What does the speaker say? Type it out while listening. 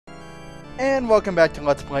And welcome back to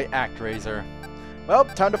Let's Play Actraiser. Well,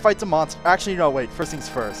 time to fight some monsters. Actually, no, wait, first things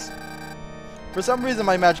first. For some reason,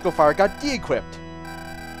 my magical fire got de-equipped.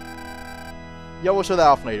 Yeah, we'll show that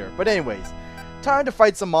off later. But anyways, time to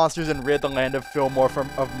fight some monsters and rid the land of Filmore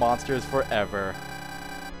of monsters forever.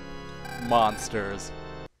 Monsters.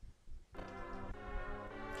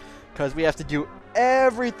 Because we have to do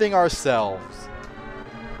everything ourselves.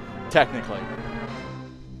 Technically.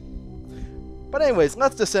 But anyways,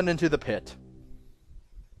 let's descend into the pit.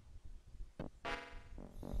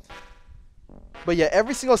 But yeah,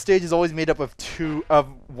 every single stage is always made up of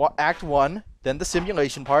Act 1, then the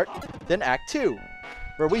simulation part, then Act 2,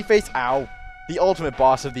 where we face, the ultimate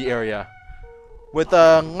boss of the area. With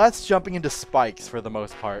less jumping into spikes for the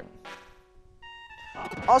most part.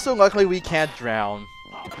 Also, luckily we can't drown.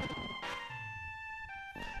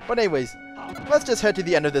 But anyways, let's just head to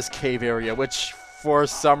the end of this cave area, which for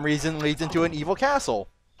some reason leads into an evil castle.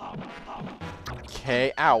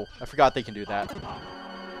 Okay, ow. I forgot they can do that.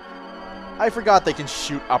 I forgot they can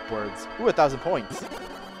shoot upwards. Ooh, 1,000 points.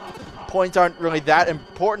 Points aren't really that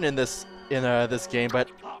important in this game, but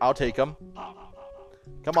I'll take them.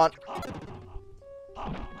 Come on.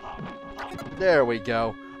 There we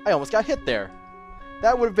go. I almost got hit there.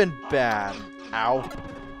 That would have been bad. Ow.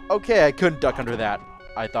 Okay, I couldn't duck under that.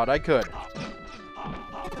 I thought I could.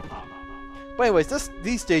 But anyways,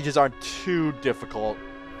 these stages aren't too difficult.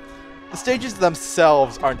 The stages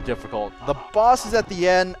themselves aren't difficult. The bosses at the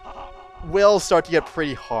end will start to get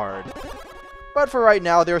pretty hard. But for right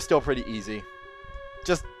now, they're still pretty easy.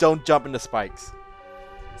 Just don't jump into spikes.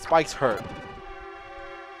 Spikes hurt.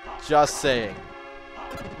 Just saying.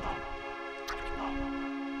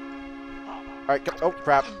 Alright, oh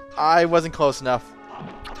crap. I wasn't close enough.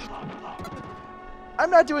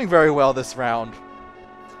 I'm not doing very well this round.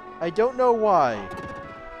 I don't know why.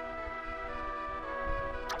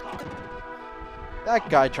 That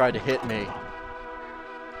guy tried to hit me.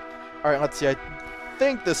 Alright, let's see. I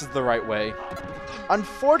think this is the right way.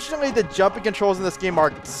 Unfortunately, the jumping controls in this game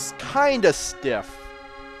are kinda stiff.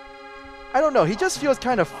 I don't know, he just feels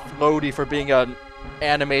kind of floaty for being an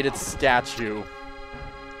animated statue.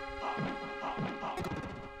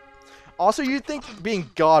 Also, you'd think, being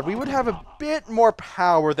God, we would have a bit more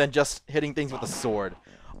power than just hitting things with a sword.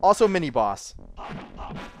 Also, mini-boss.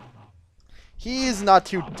 He's not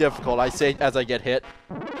too difficult, I say as I get hit.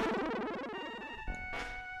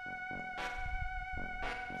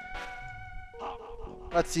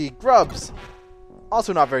 Let's see, grubs.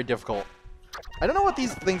 Also not very difficult. I don't know what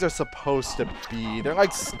these things are supposed to be. They're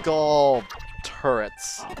like skull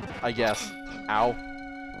turrets, I guess. Ow.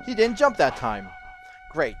 He didn't jump that time.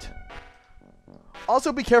 Great.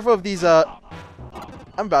 Also be careful of these, I'm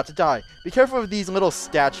about to die. Be careful of these little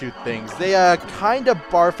statue things. They, kind of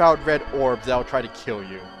barf out red orbs that'll try to kill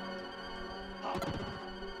you.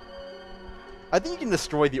 I think you can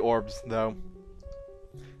destroy the orbs, though.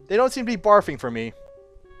 They don't seem to be barfing for me.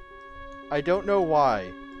 I don't know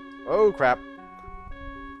why. Oh, crap.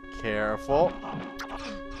 Careful.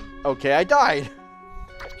 Okay, I died.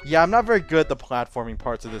 Yeah, I'm not very good at the platforming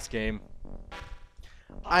parts of this game.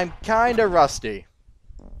 I'm kinda rusty.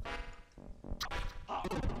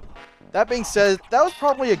 That being said, that was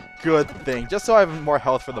probably a good thing, just so I have more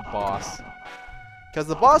health for the boss. Because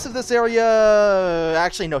the boss of this area...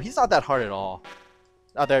 Actually, no, he's not that hard at all.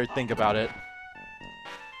 Now that I think about it.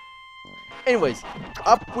 Anyways,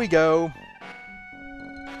 up we go.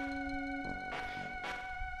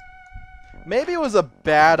 Maybe it was a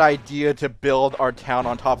bad idea to build our town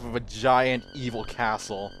on top of a giant evil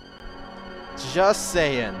castle. Just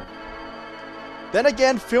saying. Then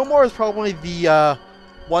again, Filmore is probably the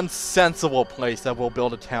one sensible place that will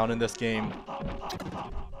build a town in this game.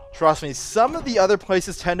 Trust me, some of the other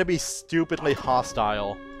places tend to be stupidly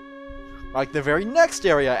hostile. Like the very next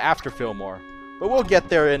area after Filmore. But we'll get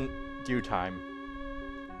there in due time.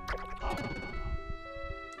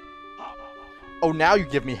 Oh, now you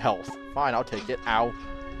give me health. Fine, I'll take it. Ow.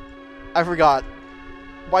 I forgot.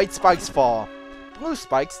 White spikes fall. Blue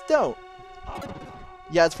spikes don't.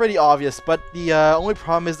 Yeah, it's pretty obvious, but the only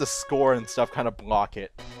problem is the score and stuff kind of block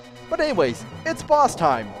it. But anyways, it's boss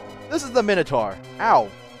time. This is the Minotaur. Ow.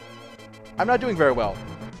 I'm not doing very well.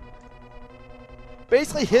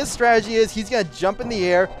 Basically, his strategy is he's going to jump in the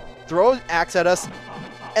air, throw an axe at us,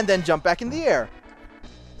 and then jump back in the air.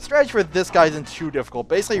 Strategy for this guy isn't too difficult.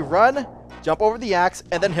 Basically, run, jump over the axe,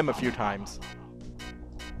 and then hit him a few times.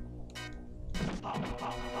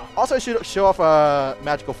 Also, I should show off a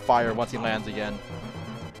magical fire once he lands again.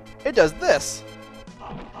 It does this.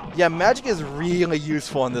 Yeah, magic is really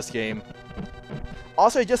useful in this game.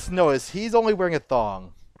 Also, I just noticed he's only wearing a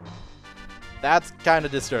thong. That's kind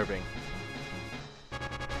of disturbing.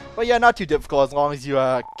 But yeah, not too difficult as long as you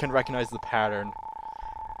can recognize the pattern.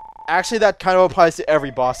 Actually, that kind of applies to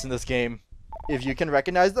every boss in this game. If you can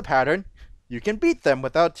recognize the pattern, you can beat them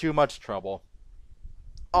without too much trouble.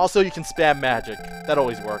 Also, you can spam magic. That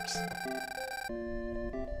always works.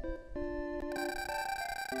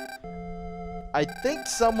 I think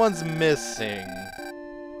someone's missing.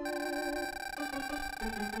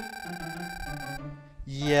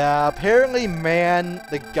 Yeah, apparently, man,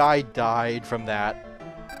 the guy died from that.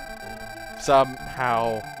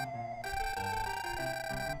 Somehow.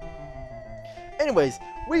 Anyways,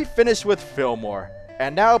 we finished with Filmore,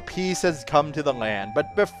 and now peace has come to the land.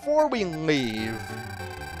 But before we leave,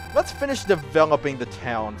 let's finish developing the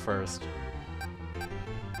town first.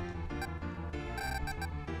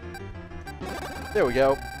 There we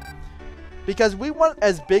go. Because we want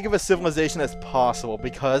as big of a civilization as possible,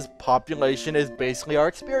 because population is basically our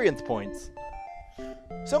experience points.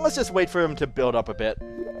 So let's just wait for him to build up a bit.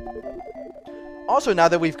 Also, now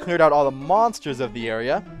that we've cleared out all the monsters of the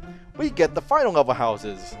area, we get the final level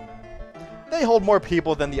houses. They hold more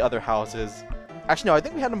people than the other houses. Actually, no, I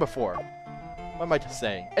think we had them before. What am I just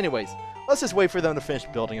saying? Anyways, let's just wait for them to finish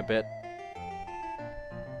building a bit.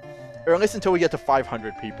 Or at least until we get to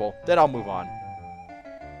 500 people. Then I'll move on.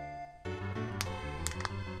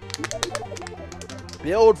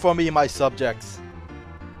 Build for me, my subjects.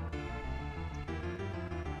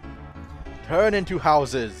 Turn into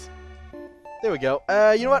houses. There we go.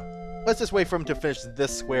 You know what? Let's just wait for him to finish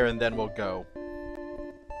this square and then we'll go.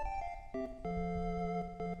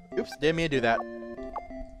 Oops, didn't mean to do that.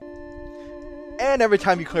 And every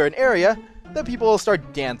time you clear an area, the people will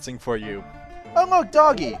start dancing for you. Oh look,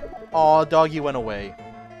 Doggy! Aw, Doggy went away.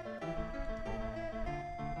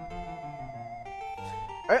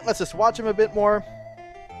 Alright, let's just watch him a bit more.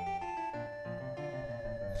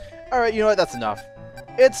 Alright, you know what? That's enough.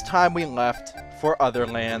 It's time we left for other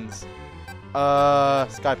lands.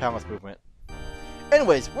 Sky Palace movement.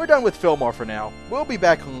 Anyways, we're done with Filmore for now. We'll be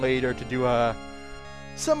back later to do,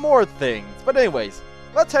 some more things. But anyways,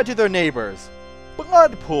 let's head to their neighbors.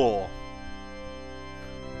 Bloodpool.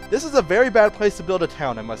 This is a very bad place to build a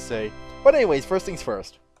town, I must say. But anyways, first things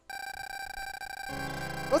first.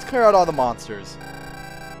 Let's clear out all the monsters.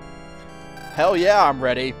 Hell yeah, I'm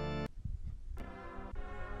ready.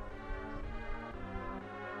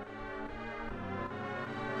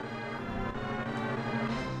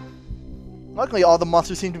 Luckily, all the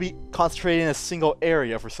monsters seem to be concentrated in a single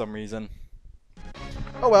area for some reason.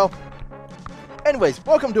 Oh well. Anyways,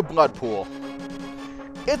 welcome to Bloodpool.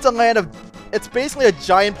 It's a land of... It's basically a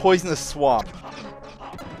giant poisonous swamp.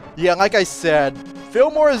 Yeah, like I said,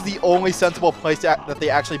 Filmore is the only sensible place that they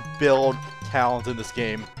actually build towns in this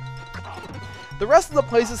game. The rest of the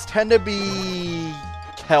places tend to be...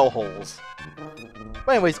 hellholes.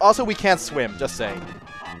 But anyways, also we can't swim, just saying.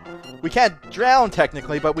 We can't drown,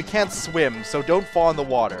 technically, but we can't swim, so don't fall in the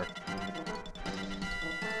water.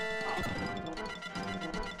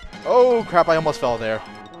 Oh, crap, I almost fell there.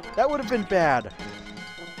 That would have been bad.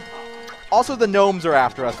 Also, the gnomes are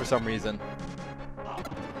after us for some reason.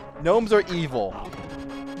 Gnomes are evil.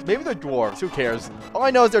 Maybe they're dwarves, who cares? All I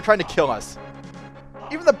know is they're trying to kill us.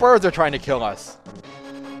 Even the birds are trying to kill us.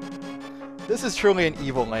 This is truly an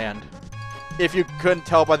evil land. If you couldn't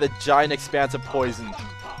tell by the giant expanse of poison.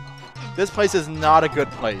 This place is not a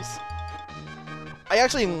good place. I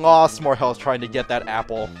actually lost more health trying to get that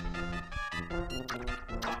apple.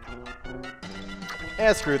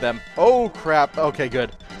 Eh, screw them. Oh, crap. Okay,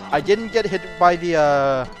 good. I didn't get hit by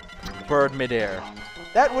the, bird midair.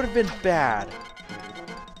 That would have been bad.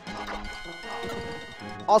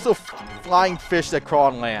 Also, flying fish that crawl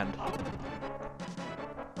on land.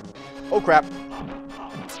 Oh, crap.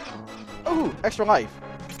 Oh, extra life.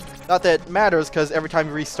 Not that it matters, because every time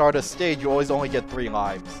you restart a stage, you always only get 3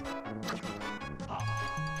 lives.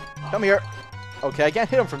 Come here. Okay, I can't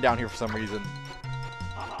hit him from down here for some reason.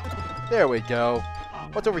 There we go.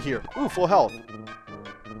 What's over here? Ooh, full health.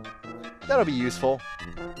 That'll be useful.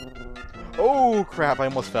 Oh, crap, I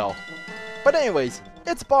almost fell. But anyways,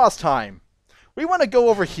 it's boss time. We want to go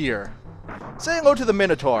over here. Say hello to the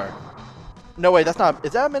Minotaur. No, wait, that's not...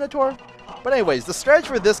 Is that a Minotaur? But anyways, the strategy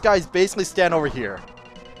for this guy is basically stand over here.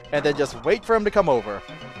 And then just wait for him to come over.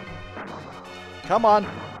 Come on.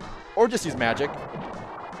 Or just use magic.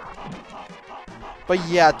 But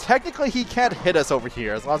yeah, technically he can't hit us over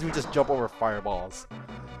here as long as we just jump over fireballs.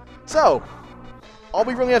 So, all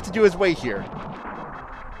we really have to do is wait here.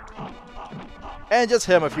 And just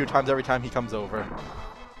hit him a few times every time he comes over.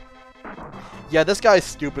 Yeah, this guy's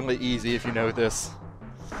stupidly easy if you know this.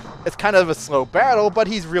 It's kind of a slow battle, but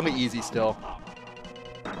he's really easy still.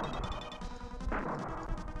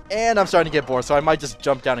 And I'm starting to get bored, so I might just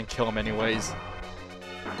jump down and kill him anyways.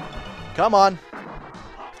 Come on.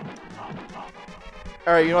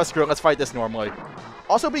 Alright, you know what, screw it, let's fight this normally.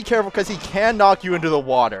 Also be careful, because he can knock you into the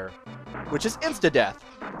water, which is insta-death.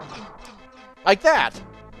 Like that.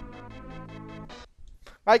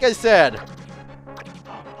 Like I said,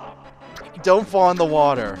 don't fall in the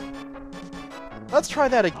water. Let's try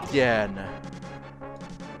that again.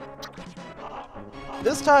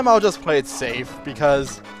 This time I'll just play it safe,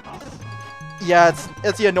 because yeah,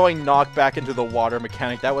 it's the annoying knockback into the water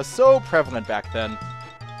mechanic that was so prevalent back then.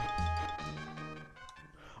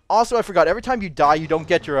 Also, I forgot, every time you die, you don't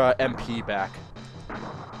get your MP back.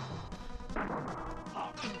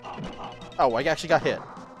 Oh, I actually got hit.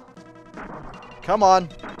 Come on.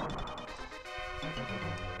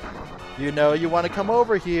 You know you want to come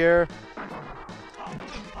over here.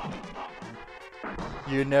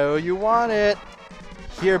 You know you want it.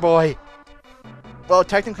 Here, boy. Well,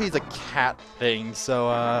 technically it's a cat thing, so,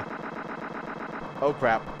 oh,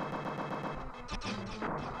 crap.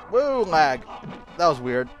 Whoa, lag. That was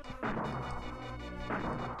weird.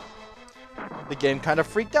 The game kind of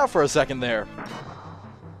freaked out for a second there.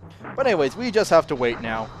 But anyways, we just have to wait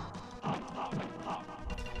now.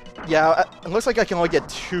 Yeah, it looks like I can only get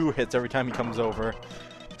 2 hits every time he comes over.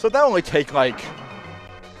 So that'll only take, like,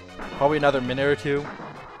 probably another minute or 2.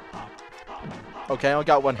 Okay, I only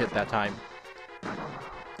got 1 hit that time.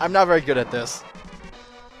 I'm not very good at this.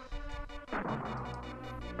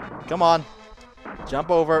 Come on. Jump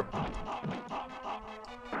over.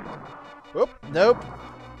 Oop, nope.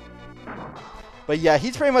 But yeah,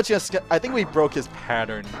 he's pretty much just... I think we broke his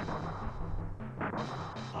pattern.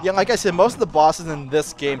 Yeah, like I said, most of the bosses in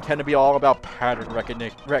this game tend to be all about pattern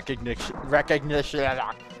recognition.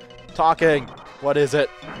 Talking. What is it?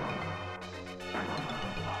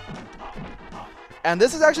 And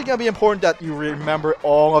this is actually going to be important that you remember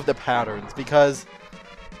all of the patterns, because,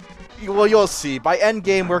 well, you'll see. By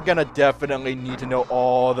endgame, we're going to definitely need to know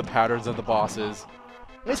all the patterns of the bosses.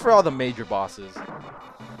 At least for all the major bosses.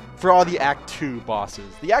 For all the Act 2 bosses.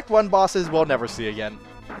 The Act 1 bosses we'll never see again.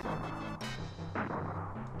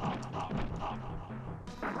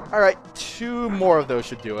 Alright, 2 more of those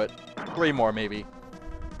should do it. 3 more, maybe.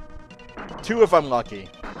 2 if I'm lucky.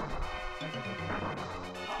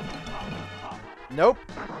 Nope.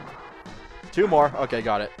 2 more. Okay,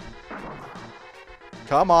 got it.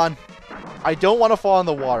 Come on. I don't want to fall in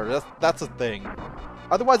the water. That's a thing.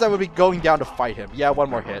 Otherwise, I would be going down to fight him. Yeah, 1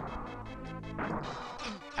 more hit.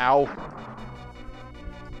 Ow.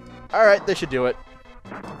 Alright, this should do it.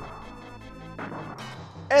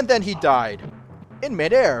 And then he died. In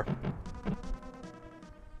midair.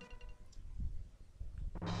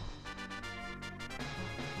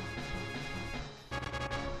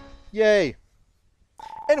 Yay.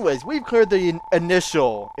 Anyways, we've cleared the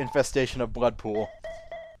initial infestation of Bloodpool.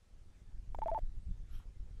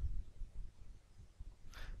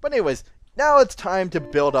 But anyways, now it's time to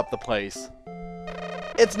build up the place.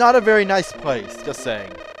 It's not a very nice place, just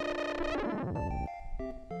saying.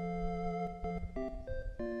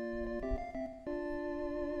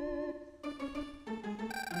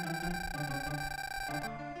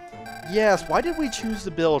 Yes, why did we choose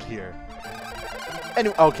to build here?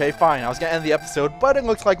 Anyway, okay, fine. I was gonna end the episode, but it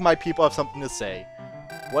looks like my people have something to say.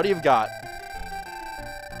 What do you got?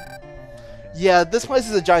 Yeah, this place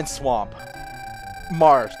is a giant swamp.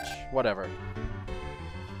 Marsh, whatever.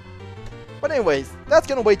 But anyways, that's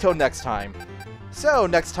gonna wait till next time. So,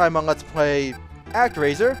 next time on Let's Play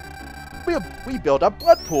Actraiser, we build up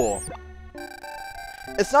Bloodpool.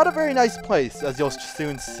 It's not a very nice place, as you'll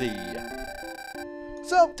soon see.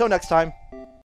 So, till next time.